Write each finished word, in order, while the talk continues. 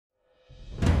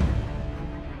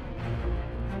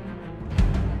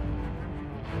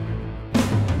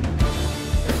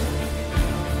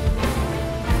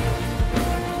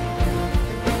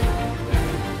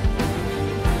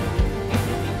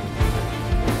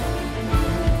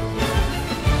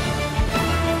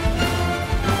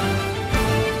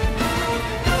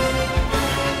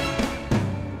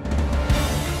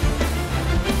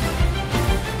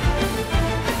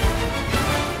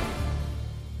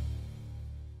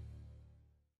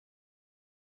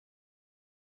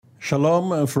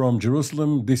Shalom from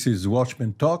Jerusalem. This is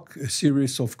Watchmen Talk, a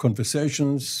series of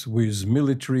conversations with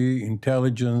military,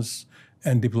 intelligence,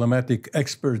 and diplomatic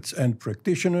experts and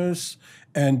practitioners.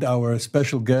 And our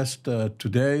special guest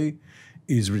today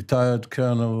is retired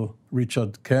Colonel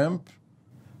Richard Kemp,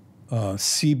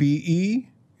 CBE.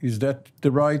 Is that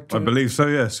the right? I believe so,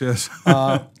 yes.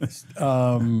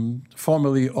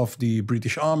 Formerly of the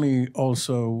British Army,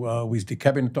 also with the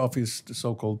Cabinet Office, the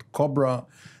so-called COBRA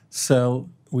cell,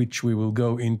 which we will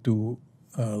go into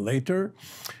later.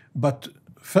 But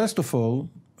first of all,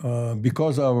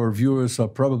 because our viewers are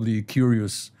probably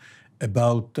curious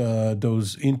about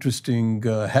those interesting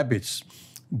habits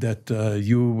that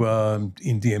you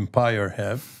in the empire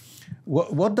have,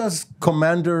 what does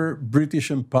Commander British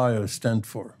Empire stand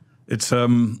for? It's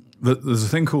there's a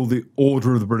thing called the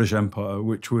Order of the British Empire,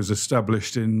 which was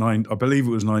established in I believe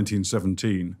it was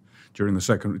 1917 during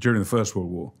the First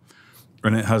World War,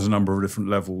 and it has a number of different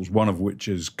levels. One of which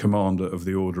is Commander of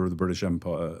the Order of the British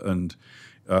Empire, and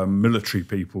military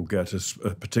people get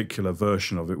a particular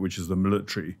version of it, which is the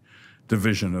military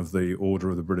division of the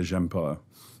Order of the British Empire.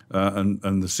 And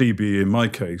the CBE, in my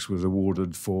case, was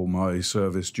awarded for my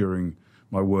service during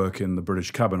my work in the British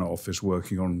Cabinet Office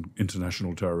working on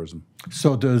international terrorism.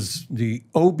 So there's the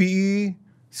OBE,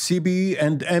 CBE,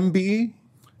 and MBE?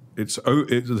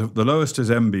 The lowest is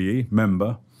MBE,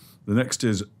 member. The next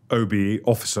is OBE,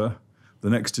 officer. The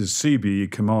next is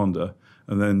CBE, commander.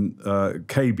 And then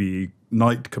KBE,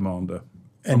 knight commander.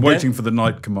 I'm waiting for the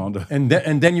knight commander. And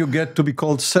then you get to be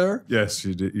called sir? Yes,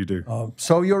 you do.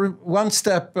 So you're one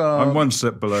step I'm one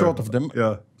step below. short of them.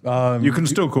 Yeah. You can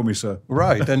still call me sir.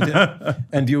 Right,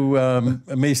 and you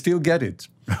may still get it.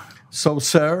 So,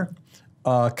 sir,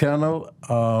 Colonel,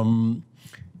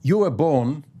 you were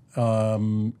born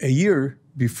a year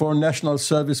before national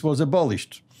service was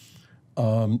abolished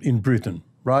in Britain.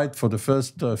 Right, for the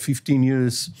first 15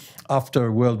 years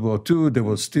after World War II, there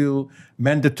was still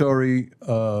mandatory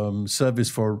service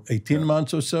for 18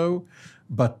 months or so.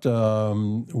 But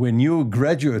when you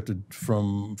graduated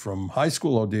from high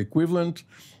school or the equivalent,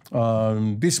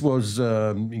 this was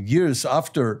years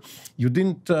after you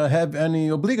didn't have any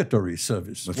obligatory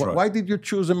service. That's right. Why did you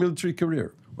choose a military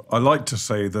career? I like to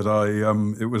say that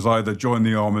it was either join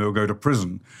the army or go to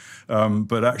prison.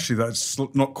 But actually, that's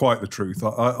not quite the truth.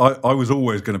 I was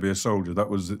always going to be a soldier. That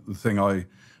was the thing I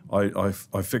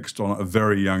fixed on at a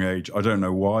very young age. I don't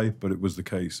know why, but it was the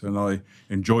case. And I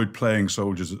enjoyed playing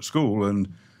soldiers at school, and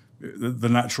the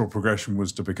natural progression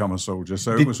was to become a soldier.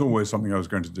 So it was always something I was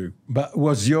going to do. But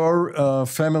was your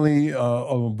family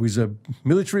with a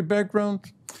military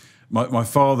background? My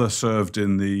father served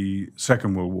in the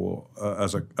Second World War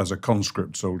as a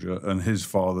conscript soldier, and his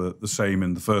father the same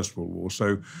in the First World War.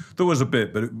 So there was a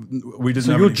bit, but we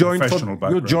didn't have any professional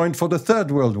background. You joined for the Third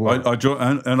World War. I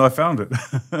joined, and I found it.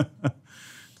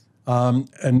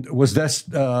 And was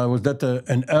that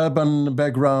an urban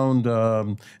background,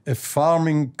 a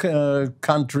farming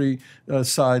country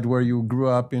side where you grew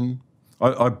up in?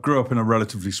 I grew up in a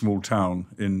relatively small town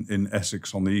in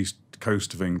Essex on the east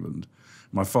coast of England.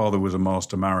 My father was a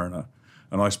master mariner,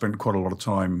 and I spent quite a lot of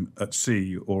time at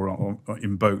sea or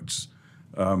in boats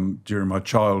during my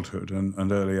childhood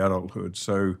and early adulthood.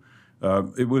 So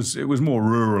it was more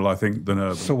rural, I think, than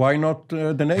urban. So why not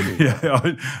the Navy? Yeah,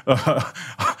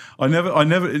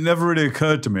 it never really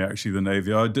occurred to me, actually, the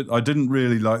Navy. I didn't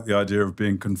really like the idea of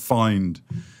being confined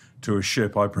to a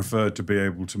ship. I preferred to be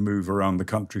able to move around the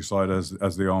countryside as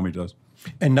the army does.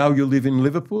 And now you live in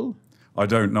Liverpool? I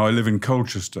don't. No, I live in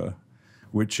Colchester,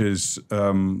 which is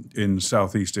in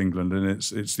southeast England, and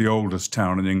it's the oldest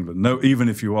town in England. No, even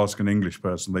if you ask an English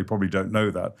person, they probably don't know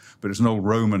that, but it's an old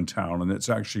Roman town, and it's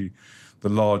actually the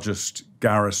largest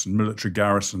military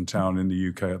garrison town in the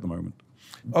UK at the moment.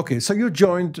 Okay, so you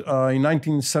joined in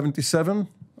 1977,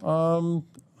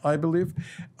 I believe.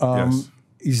 Yes.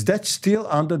 Is that still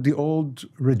under the old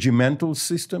regimental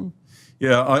system?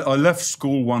 Yeah, I left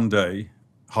school one day,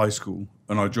 high school,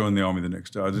 and I joined the army the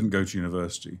next day. I didn't go to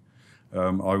university.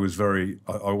 I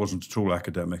wasn't at all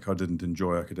academic. I didn't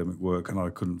enjoy academic work, and I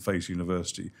couldn't face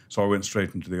university. So I went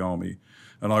straight into the army,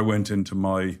 and I went into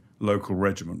my local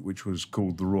regiment, which was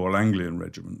called the Royal Anglian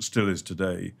Regiment, still is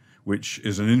today, which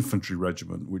is an infantry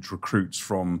regiment which recruits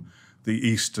from the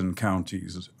eastern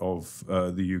counties of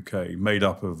the UK, made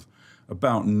up of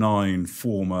about 9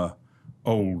 former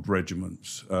old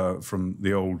regiments from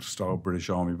the old-style British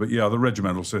Army. But yeah, the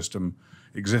regimental system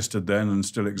existed then and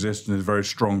still exists and is a very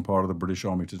strong part of the British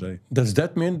Army today. Does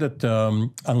that mean that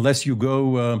unless you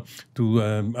go to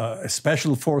a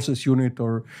special forces unit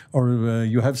or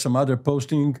you have some other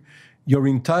posting, your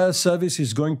entire service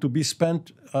is going to be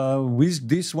spent with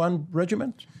this one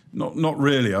regiment? Not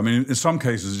really. I mean, in some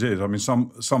cases it is. I mean,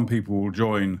 some people will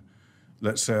join,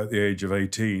 let's say, at the age of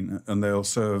 18, and they'll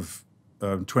serve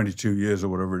 22 years or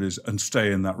whatever it is and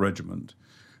stay in that regiment.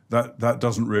 That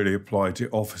doesn't really apply to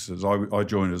officers. I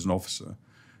joined as an officer,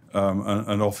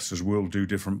 and officers will do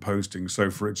different postings. So,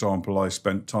 for example, I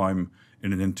spent time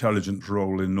in an intelligence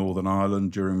role in Northern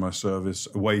Ireland during my service,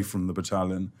 away from the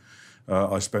battalion.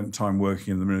 I spent time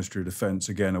working in the Ministry of Defence,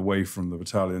 again, away from the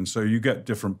battalion. So you get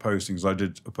different postings. I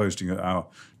did a posting at our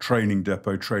training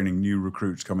depot, training new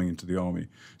recruits coming into the Army.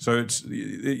 So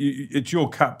it's your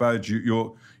cap badge.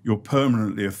 You're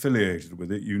permanently affiliated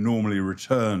with it. You normally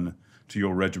return to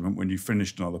your regiment when you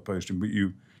finished another posting, but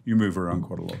you move around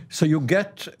quite a lot. So you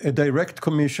get a direct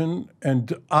commission,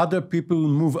 and other people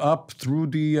move up through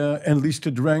the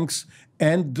enlisted ranks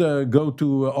and go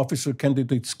to officer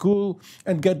candidate school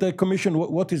and get their commission.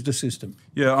 What is the system?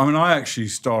 Yeah, I mean, I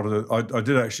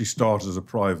did actually start as a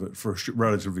private for a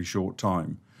relatively short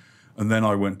time. And then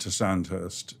I went to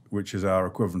Sandhurst, which is our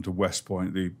equivalent of West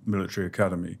Point, the military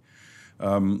academy.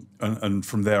 And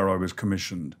from there I was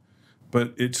commissioned.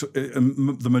 But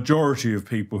the majority of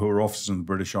people who are officers in the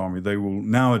British Army,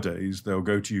 nowadays they'll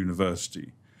go to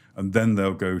university, and then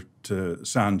they'll go to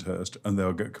Sandhurst and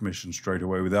they'll get commissioned straight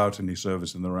away without any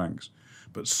service in the ranks.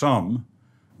 But some,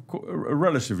 a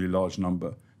relatively large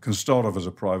number, can start off as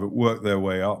a private, work their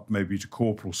way up, maybe to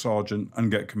corporal sergeant,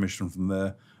 and get commissioned from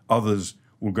there. Others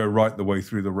will go right the way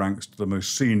through the ranks to the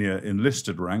most senior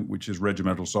enlisted rank, which is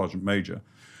regimental sergeant major,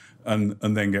 and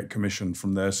then get commissioned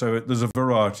from there. So there's a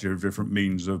variety of different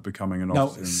means of becoming an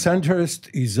officer. Now,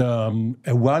 Sandhurst is a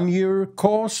one-year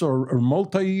course or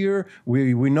multi-year.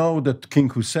 We know that King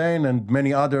Hussein and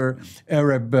many other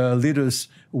Arab leaders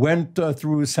went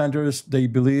through Sandhurst. They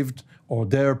believed, or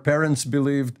their parents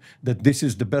believed, that this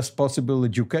is the best possible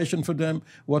education for them.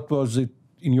 What was it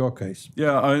in your case?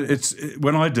 Yeah,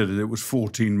 when I did it, it was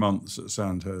 14 months at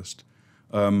Sandhurst.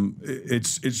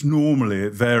 It's normally,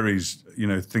 it varies, you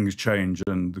know, things change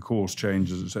and the course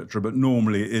changes, etc. But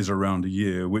normally it is around a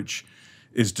year, which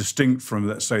is distinct from,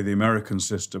 let's say, the American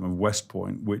system of West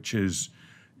Point, which is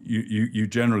you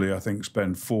generally, I think,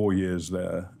 spend 4 years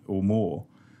there or more,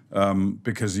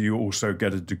 because you also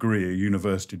get a degree, a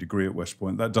university degree at West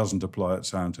Point. That doesn't apply at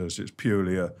Sandhurst. It's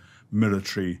purely a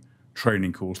military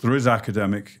training course. There is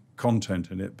academic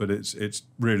content in it, but it's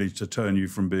really to turn you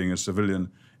from being a civilian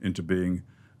into being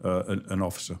an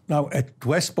officer. Now, at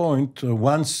West Point,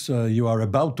 once you are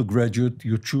about to graduate,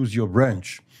 you choose your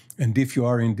branch. And if you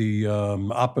are in the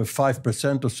upper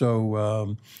 5% or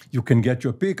so, you can get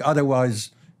your pick.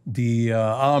 Otherwise, the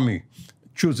Army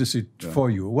chooses it for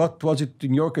you. What was it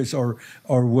in your case? Or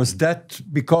was that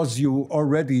because you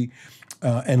already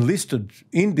enlisted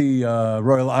in the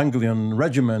Royal Anglian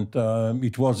Regiment,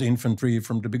 it was infantry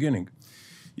from the beginning?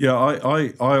 Yeah,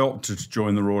 I opted to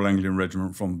join the Royal Anglian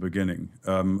Regiment from the beginning,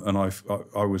 and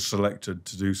I was selected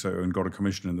to do so and got a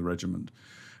commission in the regiment.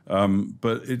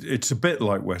 But it's a bit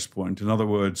like West Point. In other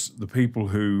words, the people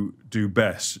who do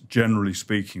best, generally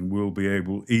speaking, will be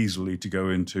able easily to go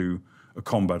into a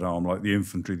combat arm like the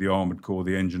infantry, the armoured corps,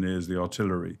 the engineers, the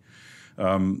artillery.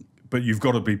 But you've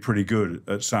got to be pretty good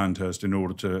at Sandhurst in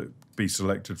order to be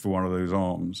selected for one of those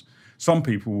arms. Some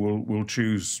people will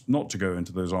choose not to go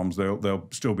into those arms. They'll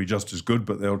still be just as good,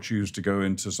 but they'll choose to go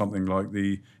into something like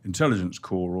the intelligence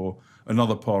corps or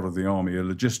another part of the army, a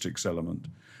logistics element.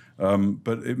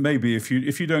 But it may be if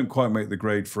you don't quite make the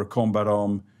grade for a combat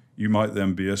arm, you might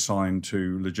then be assigned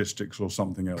to logistics or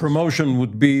something else. Promotion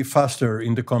would be faster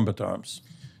in the combat arms.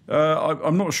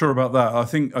 I'm not sure about that. I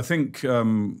think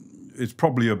it's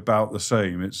probably about the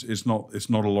same. It's not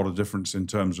a lot of difference in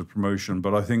terms of promotion.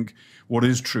 But I think what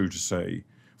is true to say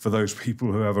for those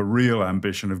people who have a real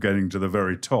ambition of getting to the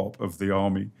very top of the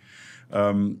army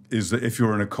is that if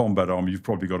you're in a combat army, you've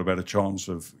probably got a better chance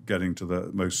of getting to the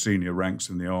most senior ranks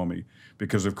in the army,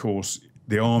 because of course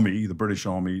the army, the British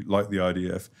Army, like the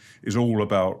IDF, is all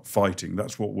about fighting.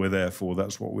 That's what we're there for.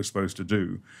 That's what we're supposed to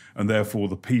do. And therefore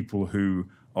the people who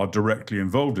are directly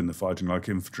involved in the fighting, like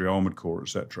infantry, armoured corps,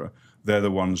 etc., they're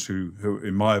the ones who,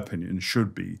 in my opinion,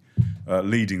 should be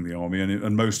leading the army,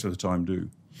 and most of the time do.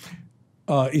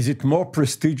 Is it more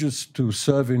prestigious to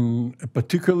serve in a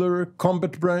particular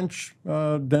combat branch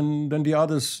than the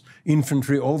others?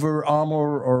 Infantry over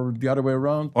armour, or the other way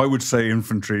around? I would say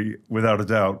infantry, without a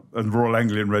doubt, and Royal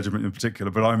Anglian Regiment in particular.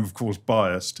 But I'm of course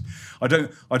biased. I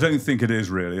don't think it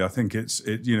is really. I think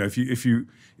you know,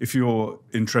 if you're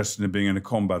interested in being in a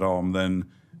combat arm, then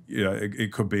you know,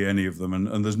 it could be any of them.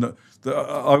 And there's no.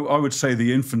 I would say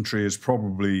the infantry is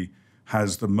probably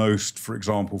has the most, for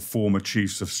example, former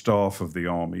chiefs of staff of the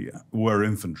army were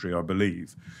infantry, I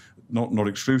believe. Not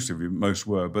exclusively, most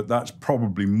were, but that's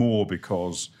probably more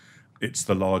because it's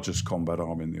the largest combat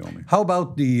arm in the army. How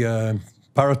about the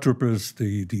paratroopers?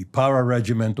 The para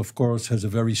regiment, of course, has a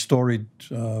very storied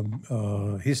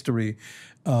history,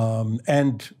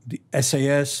 and the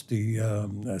SAS,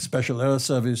 the Special Air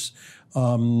Service.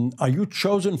 Are you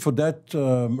chosen for that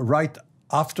right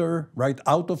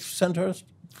out of Sandhurst?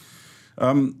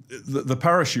 The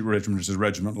parachute regiment is a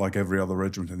regiment like every other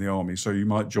regiment in the army. So you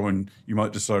might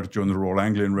decide to join the Royal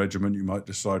Anglian Regiment, you might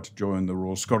decide to join the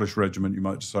Royal Scottish Regiment, you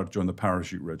might decide to join the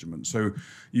parachute regiment. So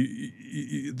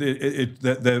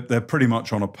they're pretty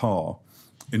much on a par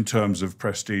in terms of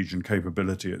prestige and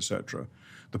capability, etc.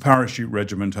 The parachute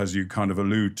regiment, as you kind of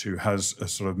allude to, has a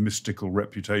sort of mystical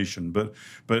reputation, but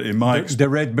in my the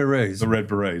Red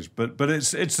Berets, but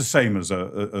it's the same as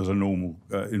a normal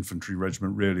infantry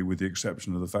regiment, really, with the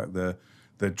exception of the fact they're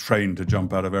trained to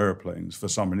jump out of airplanes for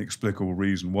some inexplicable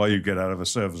reason. Why you get out of a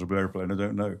serviceable airplane, I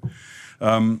don't know.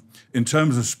 In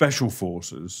terms of special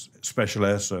forces, Special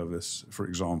Air Service, for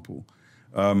example,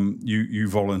 you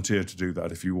volunteer to do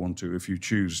that if you want to. If you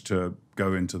choose to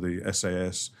go into the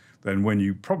SAS, then when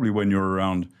you're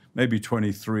around maybe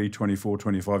 23, 24,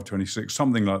 25, 26,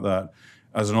 something like that,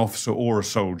 as an officer or a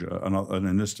soldier, an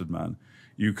enlisted man,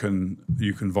 you can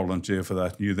volunteer for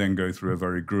that. You then go through a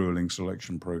very grueling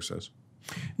selection process.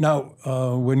 Now,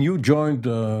 when you joined,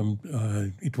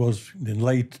 it was in the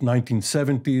late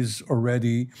 1970s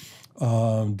already,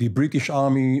 the British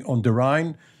Army on the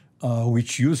Rhine,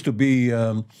 which used to be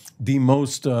the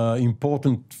most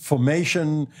important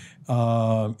formation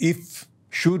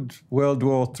should World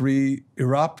War III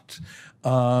erupt.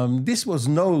 This was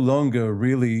no longer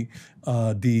really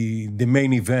the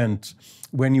main event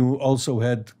when you also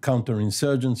had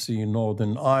counterinsurgency in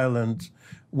Northern Ireland.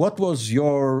 What was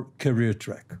your career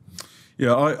track?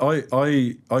 Yeah,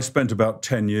 I spent about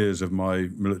 10 years of my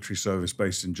military service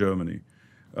based in Germany,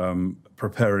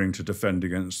 preparing to defend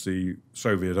against the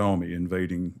Soviet army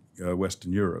invading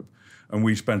Western Europe. And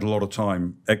we spent a lot of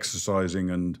time exercising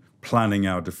and planning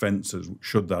our defences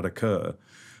should that occur.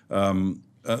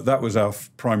 That was our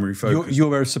primary focus. You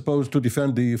were supposed to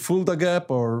defend the Fulda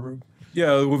Gap, or?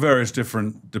 Yeah, there were various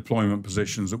different deployment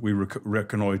positions that we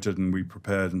reconnoitred and we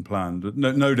prepared and planned.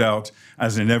 No doubt,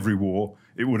 as in every war,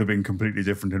 it would have been completely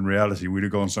different in reality. We'd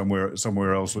have gone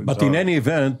somewhere else. But in any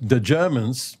event, the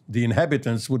Germans, the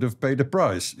inhabitants, would have paid the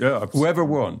price. Yeah, whoever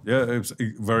won. Yeah, it was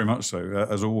very much so,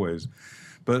 as always.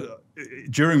 But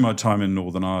during my time in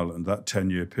Northern Ireland, that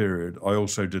 10-year period, I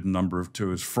also did a number of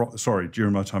tours.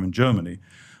 During my time in Germany,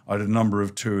 I did a number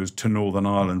of tours to Northern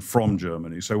Ireland from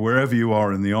Germany. So wherever you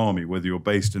are in the army, whether you're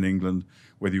based in England,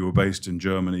 whether you were based in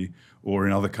Germany or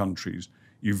in other countries,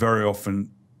 you very often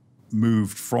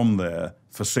moved from there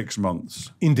for 6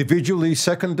 months. Individually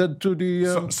seconded to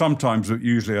the... Sometimes, but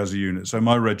usually as a unit. So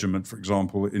my regiment, for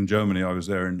example, in Germany, I was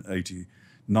there in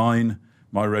 '89.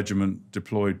 My regiment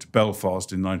deployed to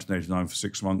Belfast in 1989 for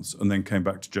 6 months and then came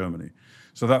back to Germany.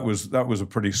 So that was a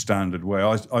pretty standard way.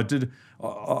 I did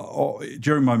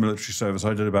during my military service,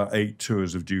 I did about 8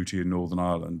 tours of duty in Northern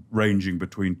Ireland, ranging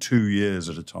between 2 years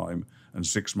at a time and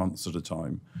 6 months at a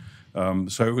time.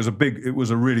 So it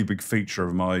was a really big feature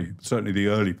of certainly the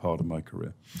early part of my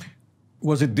career.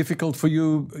 Was it difficult for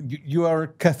you? You are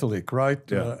Catholic, right?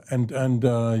 Yeah. And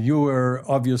you were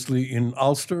obviously in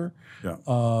Ulster, yeah.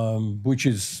 Which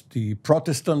is the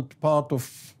Protestant part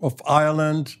of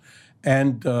Ireland.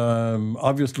 And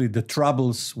obviously the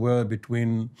troubles were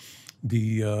between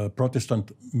the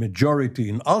Protestant majority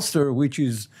in Ulster, which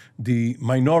is the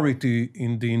minority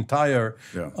in the entire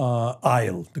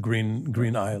Isle, the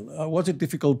Green Isle. Was it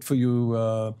difficult for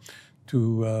you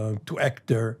to act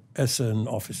there as an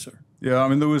officer? Yeah, I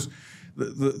mean, there was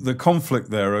the conflict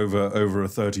there over a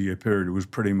 30-year period was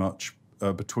pretty much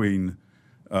between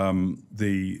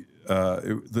there's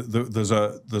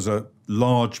a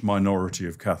large minority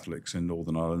of Catholics in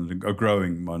Northern Ireland, a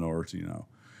growing minority now,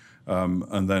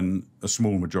 and then a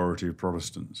small majority of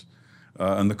Protestants,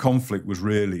 and the conflict was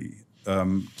really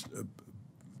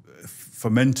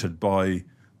fomented by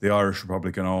the Irish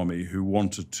Republican Army, who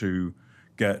wanted to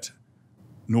get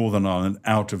Northern Ireland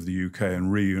out of the UK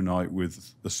and reunite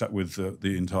with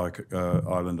the entire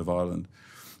island of Ireland,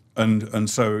 and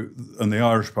the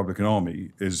Irish Republican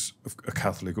Army is a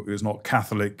Catholic. It's not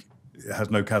Catholic. It has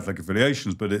no Catholic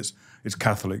affiliations, but it's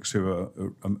Catholics who are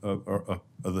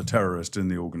the terrorists in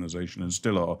the organisation and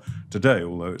still are today,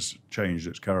 although it's changed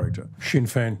its character. Sinn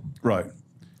Féin. Right.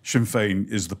 Sinn Féin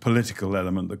is the political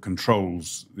element that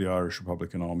controls the Irish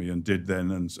Republican Army and did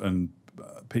then, and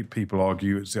people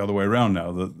argue it's the other way around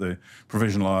now, that the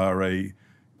Provisional IRA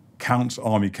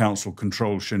Army Council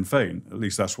controls Sinn Féin. At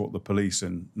least that's what the police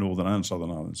in Northern and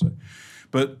Southern Ireland say.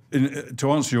 But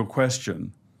to answer your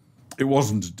question, it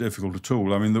wasn't difficult at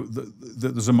all. I mean,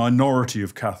 there's a minority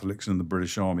of Catholics in the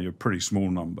British Army, a pretty small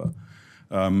number.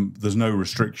 There's no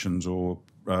restrictions or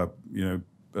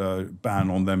ban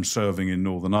on them serving in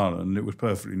Northern Ireland. It was a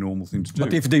perfectly normal thing to do.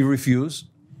 But if they refuse?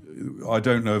 I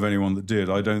don't know of anyone that did.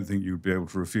 I don't think you'd be able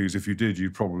to refuse. If you did,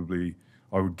 you'd probably,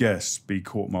 I would guess, be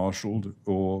court-martialed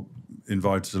or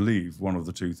invited to leave, one of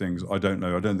the two things. I don't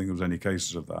know. I don't think there was any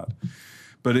cases of that.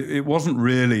 But it wasn't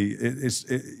really,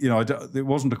 it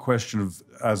wasn't a question of,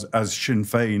 as Sinn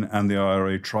Féin and the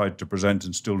IRA tried to present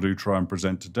and still do try and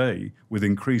present today with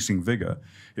increasing vigour,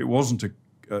 it wasn't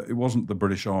the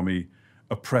British Army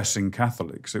oppressing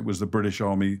Catholics. It was the British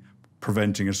Army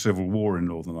preventing a civil war in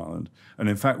Northern Ireland. And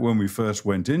in fact, when we first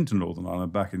went into Northern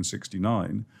Ireland back in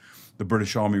 '69, the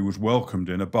British Army was welcomed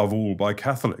in above all by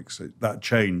Catholics. That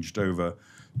changed over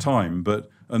time, but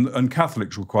and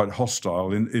Catholics were quite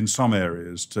hostile in some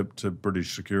areas to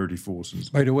British security forces.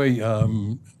 By the way,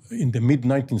 in the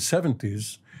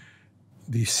mid-1970s,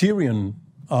 the Syrian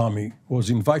army was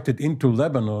invited into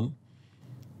Lebanon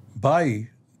by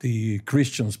the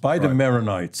Christians, by the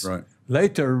Maronites. Right.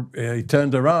 Later, it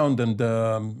turned around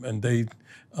and they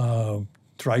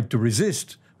tried to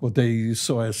resist what they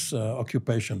saw as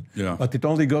occupation. Yeah. But it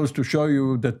only goes to show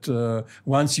you that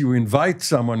once you invite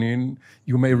someone in,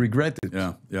 you may regret it.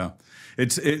 Yeah, yeah.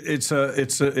 It's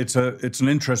an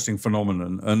interesting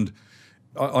phenomenon, and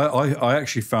I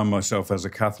actually found myself as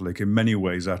a Catholic in many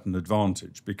ways at an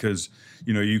advantage, because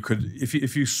you could,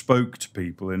 if you spoke to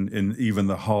people in even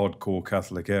the hardcore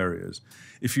Catholic areas,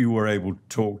 if you were able to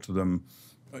talk to them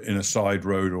in a side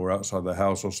road or outside the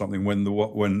house or something, when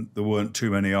there weren't too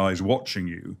many eyes watching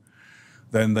you,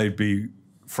 then they'd be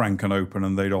frank and open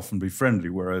and they'd often be friendly.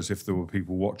 Whereas if there were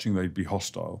people watching, they'd be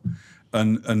hostile.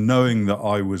 And knowing that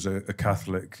I was a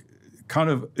Catholic, kind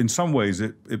of in some ways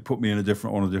it put me on a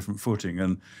different footing.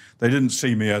 And they didn't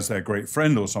see me as their great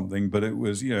friend or something, but it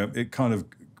was it kind of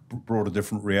brought a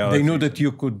different reality. They knew that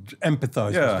you could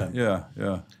empathize with them.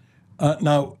 Yeah.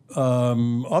 Now,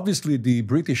 obviously, the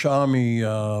British Army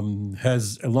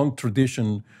has a long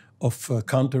tradition of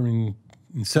countering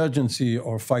insurgency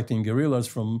or fighting guerrillas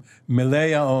from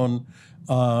Malaya on,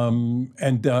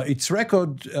 and its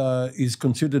record is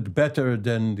considered better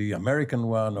than the American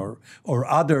one or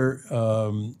other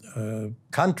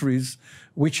countries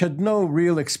which had no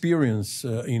real experience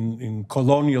in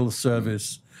colonial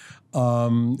service.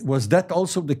 Was that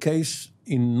also the case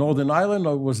in Northern Ireland,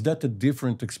 or was that a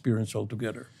different experience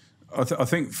altogether? I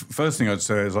think first thing I'd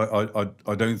say is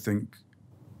I don't think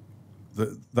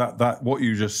that what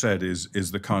you just said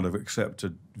is the kind of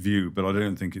accepted view, but I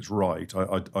don't think it's right.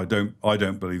 I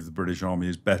don't believe the British Army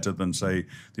is better than, say,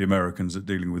 the Americans at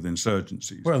dealing with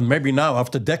insurgencies. Well, maybe now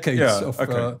after decades of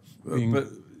being... But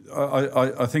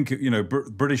I think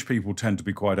British people tend to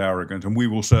be quite arrogant, and we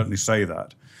will certainly say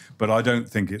that. But I don't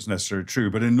think it's necessarily true.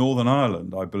 But in Northern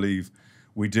Ireland, I believe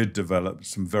we did develop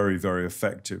some very, very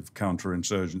effective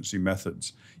counterinsurgency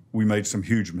methods. We made some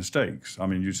huge mistakes. I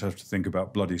mean, you just have to think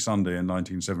about Bloody Sunday in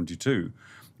 1972,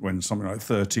 when something like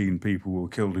 13 people were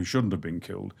killed who shouldn't have been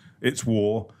killed. It's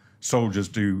war. Soldiers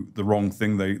do the wrong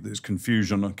thing. There's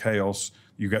confusion and chaos.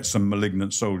 You get some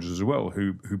malignant soldiers as well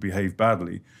who behave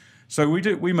badly. So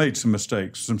we made some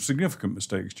mistakes, some significant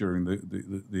mistakes during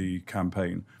the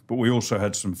campaign, but we also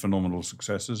had some phenomenal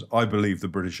successes. I believe the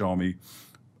British Army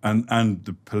and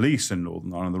the police in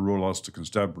Northern Ireland, the Royal Ulster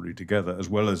Constabulary together, as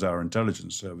well as our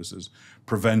intelligence services,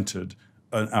 prevented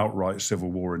an outright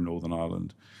civil war in Northern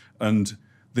Ireland. And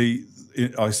I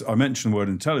mentioned the word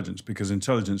intelligence because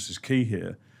intelligence is key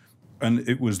here. And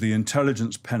it was the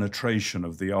intelligence penetration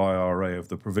of the IRA, of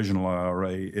the Provisional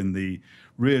IRA, in the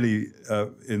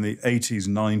 80s,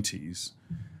 90s,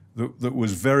 that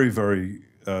was very, very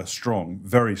strong,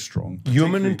 very strong.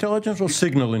 Human intelligence or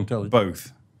signal intelligence?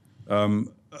 Both.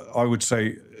 I would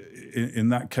say in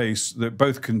that case that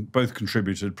both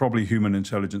contributed. Probably human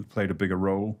intelligence played a bigger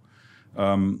role,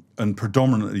 and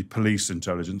predominantly police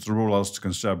intelligence. The Royal Ulster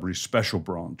Constabulary Special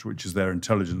Branch, which is their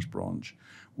intelligence branch,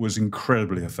 was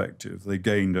incredibly effective. They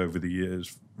gained over the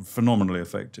years, phenomenally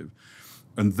effective.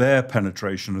 And their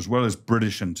penetration, as well as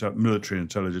British military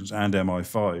intelligence and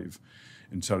MI5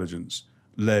 intelligence,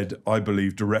 led, I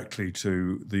believe, directly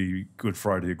to the Good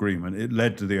Friday Agreement. It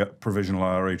led to the Provisional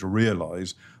IRA to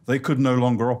realise they could no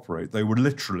longer operate. They were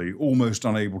literally almost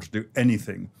unable to do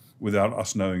anything without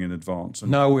us knowing in advance.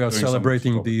 And now we are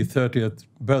celebrating the 30th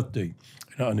birthday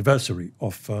anniversary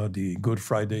of the Good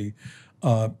Friday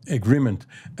agreement.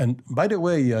 And by the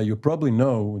way, you probably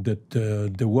know that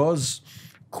there was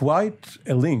quite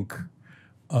a link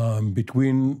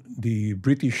between the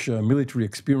British military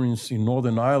experience in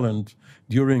Northern Ireland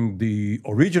during the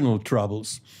original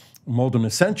troubles more than a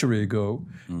century ago,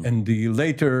 and the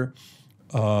later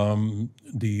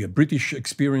the British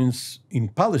experience in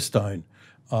Palestine.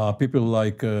 People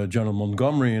like General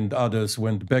Montgomery and others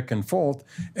went back and forth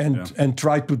and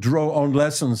tried to draw on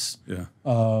lessons,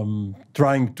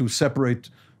 trying to separate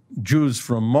Jews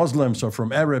from Muslims or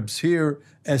from Arabs here,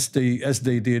 as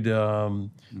they did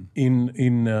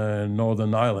in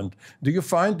Northern Ireland. Do you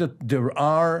find that there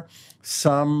are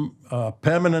some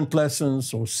permanent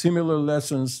lessons or similar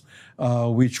lessons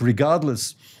which,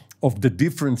 regardless of the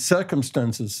different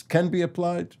circumstances, can be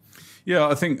applied? Yeah,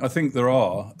 I think there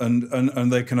are,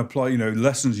 and they can apply. You know,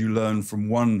 lessons you learn from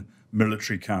one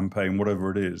military campaign,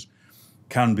 whatever it is,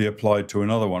 can be applied to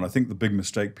another one. I think the big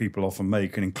mistake people often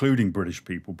make, and including British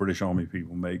people, British Army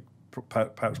people make,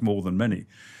 perhaps more than many,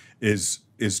 is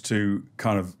to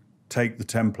kind of take the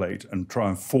template and try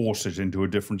and force it into a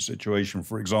different situation.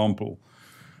 For example,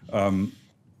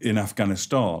 in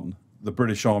Afghanistan, the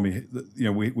British Army, you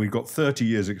know, we got 30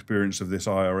 years experience of this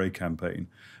IRA campaign,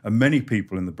 and many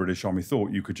people in the British Army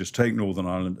thought you could just take Northern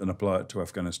Ireland and apply it to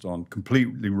Afghanistan.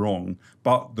 Completely wrong,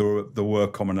 but there were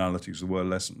commonalities, there were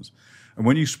lessons. And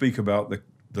when you speak about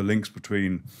the links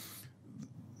between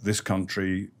this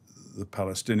country, the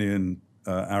Palestinian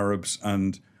Arabs,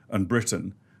 and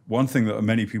Britain, one thing that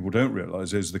many people don't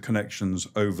realise is the connections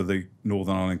over the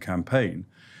Northern Ireland campaign.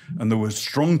 And there were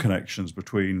strong connections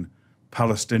between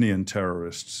Palestinian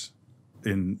terrorists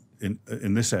in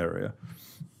this area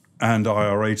and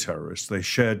IRA terrorists. They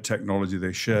shared technology,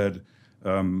 they shared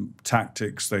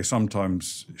tactics, they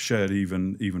sometimes shared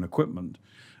even equipment.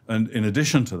 And in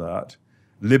addition to that,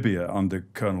 Libya under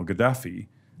Colonel Gaddafi,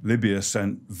 Libya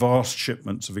sent vast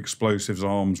shipments of explosives,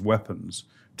 arms, weapons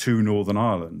to Northern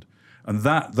Ireland. And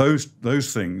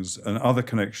those things and other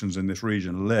connections in this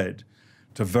region led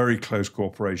to very close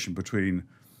cooperation between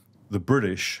the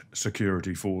British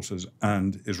security forces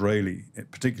and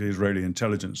particularly Israeli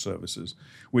intelligence services,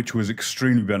 which was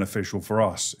extremely beneficial for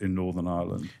us in Northern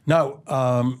Ireland. Now,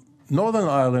 Northern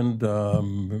Ireland,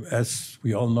 as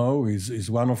we all know, is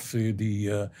one of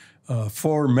the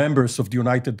 4 members of the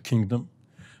United Kingdom,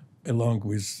 along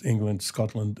with England,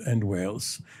 Scotland, and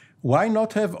Wales. Why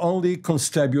not have only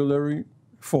constabulary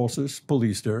forces,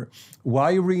 police there?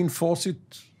 Why reinforce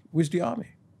it with the army?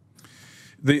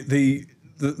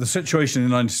 The situation in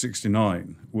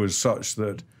 1969 was such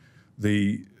that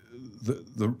the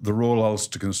Royal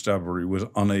Ulster Constabulary was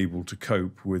unable to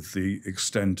cope with the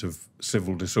extent of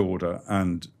civil disorder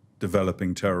and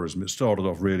developing terrorism. It started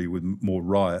off really with more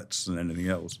riots than anything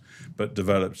else, but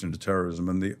developed into terrorism,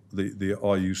 and the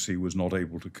RUC was not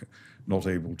able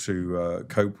to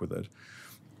cope with it.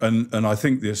 And I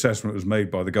think the assessment was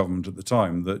made by the government at the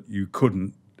time that you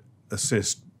couldn't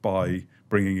assist by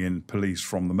bringing in police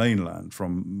from the mainland,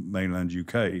 from mainland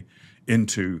UK,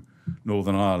 into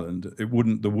Northern Ireland. There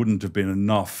wouldn't have been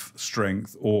enough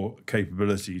strength or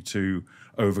capability to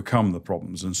overcome the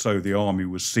problems, and so the army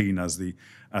was seen as the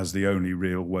only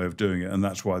real way of doing it, and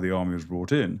that's why the army was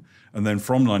brought in. And then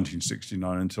from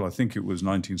 1969 until I think it was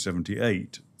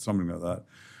 1978, something like that,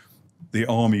 the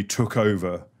army took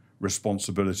over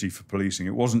responsibility for policing.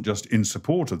 It wasn't just in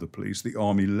support of the police, the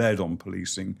army led on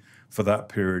policing for that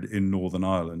period in Northern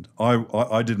Ireland.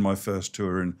 I did my first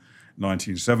tour in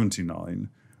 1979,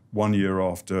 1 year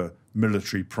after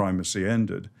military primacy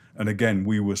ended. And again,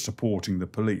 we were supporting the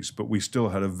police, but we still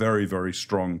had a very, very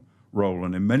strong role.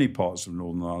 And in many parts of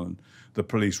Northern Ireland, the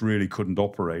police really couldn't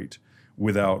operate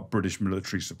without British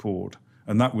military support.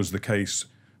 And that was the case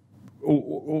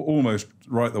almost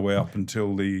right the way up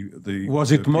until the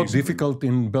Was it more difficult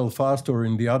in Belfast or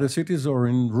in the other cities or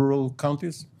in rural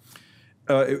counties?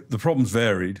 The problems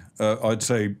varied. I'd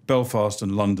say Belfast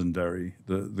and Londonderry,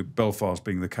 the Belfast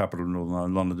being the capital of Northern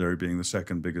Ireland, Londonderry being the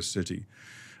second biggest city,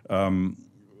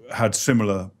 had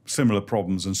similar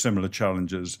problems and similar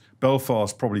challenges.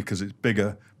 Belfast, probably because it's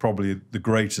bigger, probably the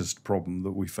greatest problem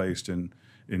that we faced in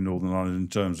Northern Ireland in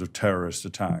terms of terrorist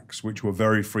attacks, which were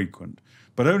very frequent,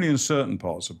 but only in certain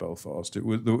parts of Belfast. It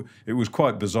was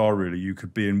quite bizarre, really. You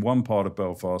could be in one part of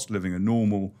Belfast living a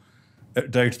normal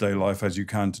day-to-day life as you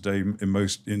can today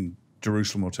in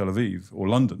Jerusalem or Tel Aviv or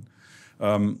London,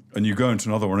 and you go into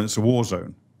another one and it's a war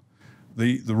zone.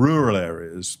 The rural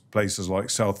areas, places like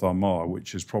South Armagh,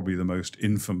 which is probably the most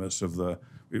infamous of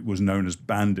it was known as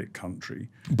bandit country.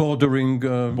 Bordering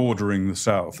the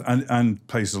south, and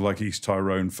places like East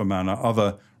Tyrone, Fermanagh,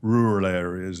 other rural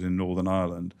areas in Northern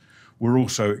Ireland, were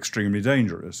also extremely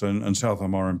dangerous, and South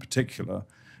Armagh in particular.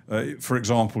 For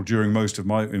example, during most of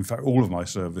in fact, all of my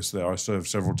service there, I served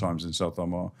several times in South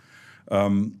Armagh.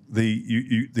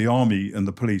 The army and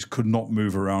the police could not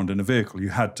move around in a vehicle. You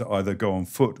had to either go on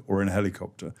foot or in a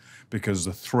helicopter because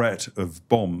the threat of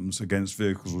bombs against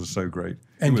vehicles was so great.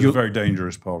 And it was a very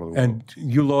dangerous part of the world. And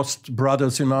you lost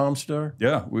brothers in arms there?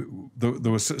 Yeah,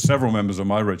 there were several members of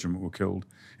my regiment were killed.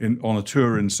 On a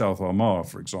tour in South Armagh,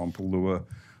 for example,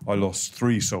 I lost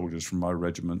 3 soldiers from my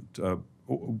regiment,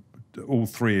 all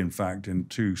 3, in fact, in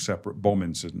 2 separate bomb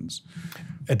incidents.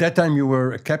 At that time, you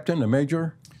were a captain, a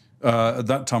major? At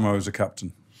that time, I was a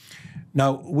captain.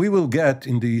 Now, we will get,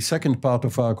 in the second part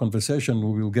of our conversation,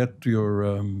 we will get to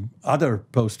your other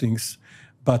postings.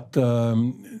 But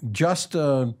just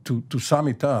to sum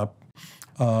it up,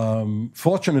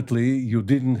 fortunately, you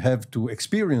didn't have to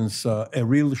experience a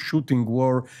real shooting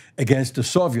war against the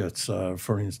Soviets,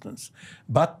 for instance.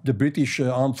 But the British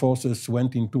armed forces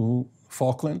went into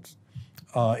Falklands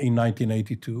in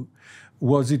 1982.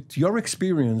 Was it your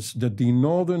experience that the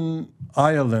Northern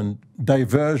Ireland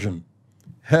diversion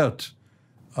hurt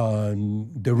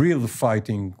the real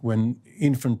fighting when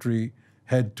infantry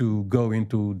had to go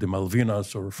into the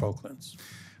Malvinas or Falklands?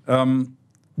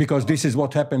 Because this is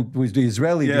what happened with the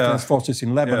Israeli defense forces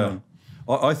in Lebanon.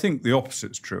 Yeah. I think the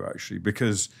opposite's true, actually,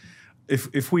 because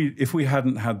if we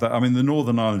hadn't had that, I mean, the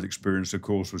Northern Ireland experience, of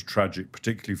course, was tragic,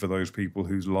 particularly for those people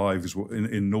whose lives were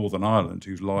in Northern Ireland,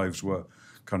 whose lives were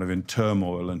kind of in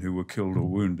turmoil and who were killed or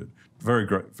wounded. Very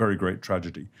great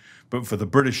tragedy. But for the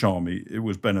British Army, it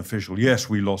was beneficial. Yes,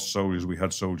 we lost soldiers, we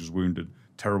had soldiers wounded,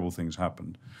 terrible things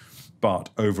happened. But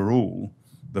overall,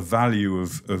 the value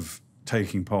of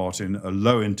taking part in a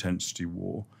low-intensity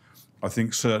war, I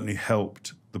think certainly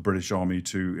helped the British Army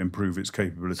to improve its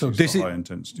capabilities for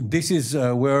high-intensity. This is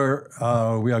where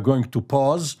we are going to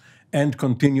pause and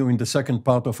continue in the second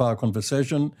part of our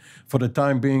conversation. For the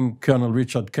time being, Colonel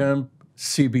Richard Kemp,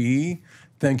 CBE,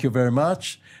 thank you very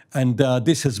much. And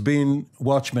this has been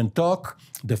Watchmen Talk,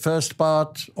 the first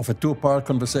part of a 2-part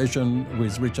conversation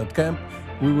with Richard Kemp.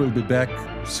 We will be back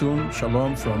soon.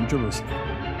 Shalom from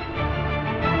Jerusalem.